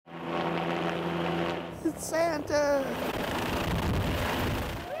It's Santa!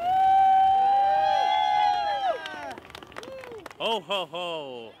 Ho, ho,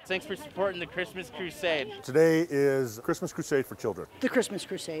 ho. Thanks for supporting the Christmas Crusade. Today is Christmas Crusade for children. The Christmas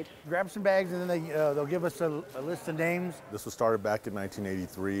Crusade. Grab some bags and then they'll give us a list of names. This was started back in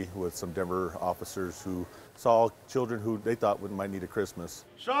 1983 with some Denver officers who saw children who they thought might need a Christmas.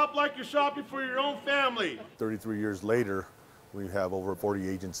 Shop like you're shopping for your own family. 33 years later, we have over 40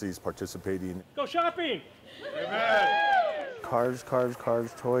 agencies participating. Go shopping! Amen. Cars,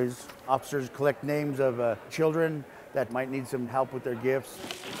 toys. Officers collect names of children that might need some help with their gifts.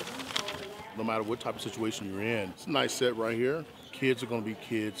 No matter what type of situation you're in, it's a nice set right here. Kids are going to be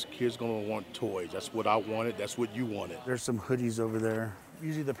kids. Kids are going to want toys. That's what I wanted. That's what you wanted. There's some hoodies over there.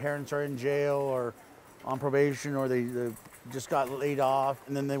 Usually the parents are in jail or on probation, or they just got laid off,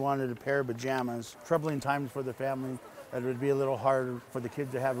 and then they wanted a pair of pajamas. Troubling times for the family. That would be a little hard for the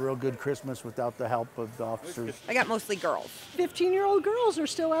kids to have a real good Christmas without the help of the officers. I got mostly girls. 15-year-old girls are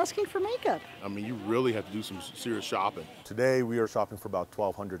still asking for makeup. I mean, you really have to do some serious shopping. Today, we are shopping for about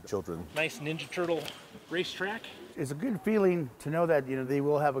 1,200 children. Nice Ninja Turtle racetrack. It's a good feeling to know that, they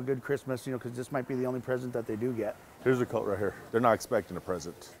will have a good Christmas, because this might be the only present that they do get. Here's a coat right here. They're not expecting a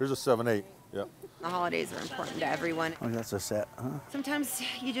present. Here's a 7/8. Yep. The holidays are important to everyone. Oh, that's a set, huh? Sometimes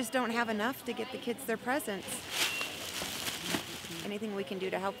you just don't have enough to get the kids their presents. Anything we can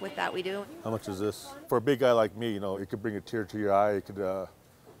do to help with that, we do. How much is this? For a big guy like me, it could bring a tear to your eye. It could,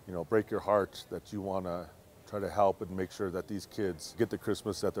 break your heart that you want to try to help and make sure that these kids get the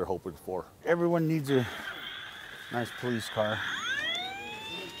Christmas that they're hoping for. Everyone needs a nice police car.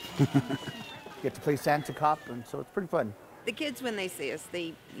 Get to play Santa Cop, and so it's pretty fun. The kids, when they see us,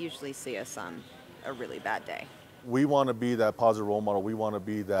 they usually see us on a really bad day. We want to be that positive role model. We want to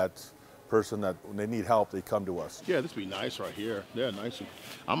be that person that when they need help, they come to us. Yeah, this would be nice right here. Yeah, nice.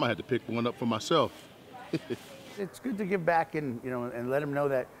 I might have to pick one up for myself. It's good to give back and let them know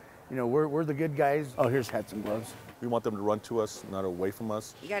that we're the good guys. Oh, here's hats and gloves. We want them to run to us, not away from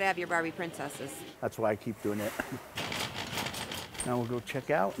us. You gotta have your Barbie princesses. That's why I keep doing it. Now we'll go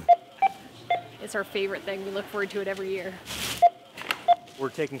check out. It's our favorite thing. We look forward to it every year. We're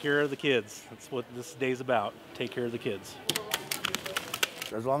taking care of the kids. That's what this day's about. Take care of the kids.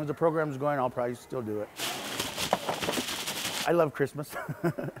 As long as the program's going, I'll probably still do it. I love Christmas,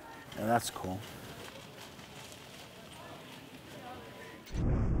 and that's cool.